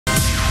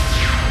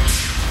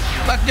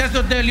just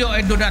to tell you,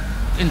 I do not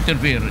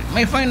interfere.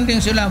 May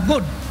findings sila,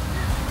 good.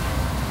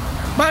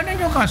 Paano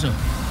yung kaso?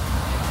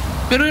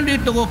 Pero hindi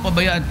ito ko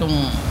pabayaan itong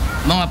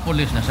mga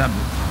polis na sabi.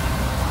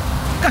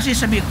 Kasi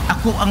sabi,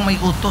 ako ang may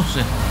utos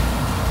eh.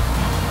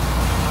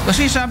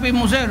 Kasi sabi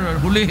mo, sir,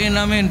 hulihin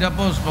namin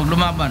tapos pag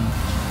lumaban.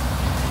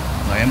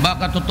 Kaya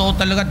baka totoo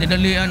talaga,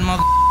 dinalian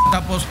mga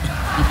tapos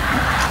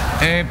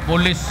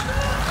polis.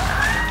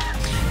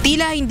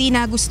 Tila hindi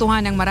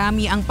nagustuhan ng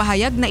marami ang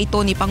pahayag na ito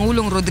ni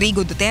Pangulong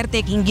Rodrigo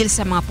Duterte hinggil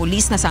sa mga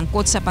pulis na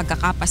sangkot sa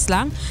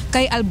pagkakapaslang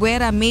kay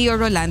Albuera Mayor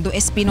Rolando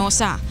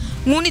Espinosa.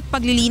 Ngunit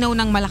paglilinaw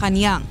ng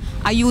Malacanang,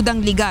 ayudang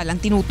legal ang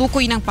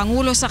tinutukoy ng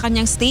Pangulo sa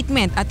kanyang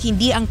statement at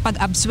hindi ang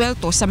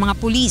pag-absuelto sa mga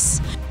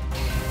pulis.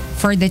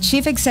 For the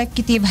Chief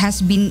Executive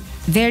has been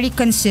very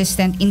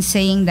consistent in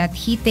saying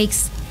that he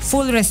takes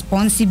full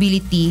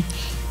responsibility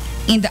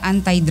in the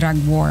anti-drug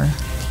war,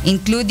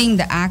 including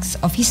the acts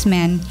of his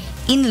men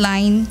in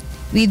line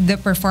with the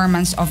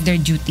performance of their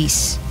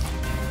duties.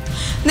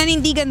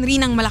 Nanindigan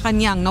rin ng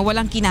Malacanang na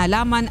walang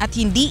kinalaman at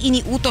hindi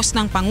iniutos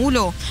ng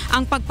Pangulo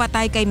ang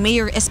pagpatay kay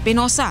Mayor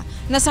Espinosa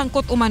na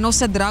sangkot umano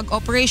sa drug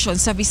operation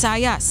sa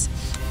Visayas.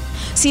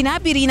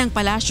 Sinabi rin ng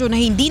palasyo na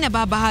hindi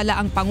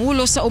nababahala ang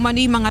Pangulo sa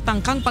umano'y mga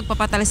tangkang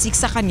pagpapatalsik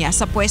sa kanya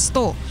sa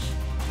pwesto.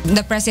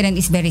 The President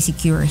is very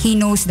secure. He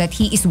knows that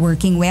he is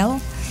working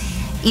well.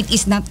 It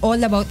is not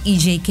all about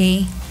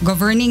EJK.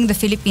 Governing the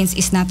Philippines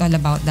is not all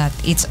about that.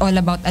 It's all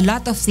about a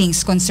lot of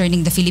things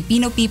concerning the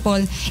Filipino people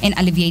and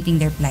alleviating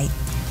their plight.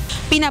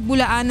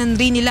 Pinabulaanan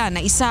rin nila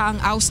na isa ang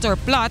ouster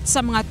plot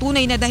sa mga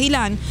tunay na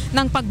dahilan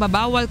ng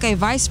pagbabawal kay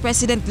Vice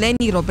President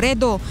Leni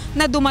Robredo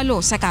na dumalo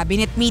sa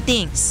cabinet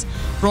meetings.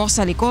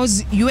 Rosa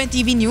Licoz,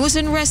 UNTV News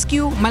and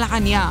Rescue,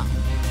 Malacanang.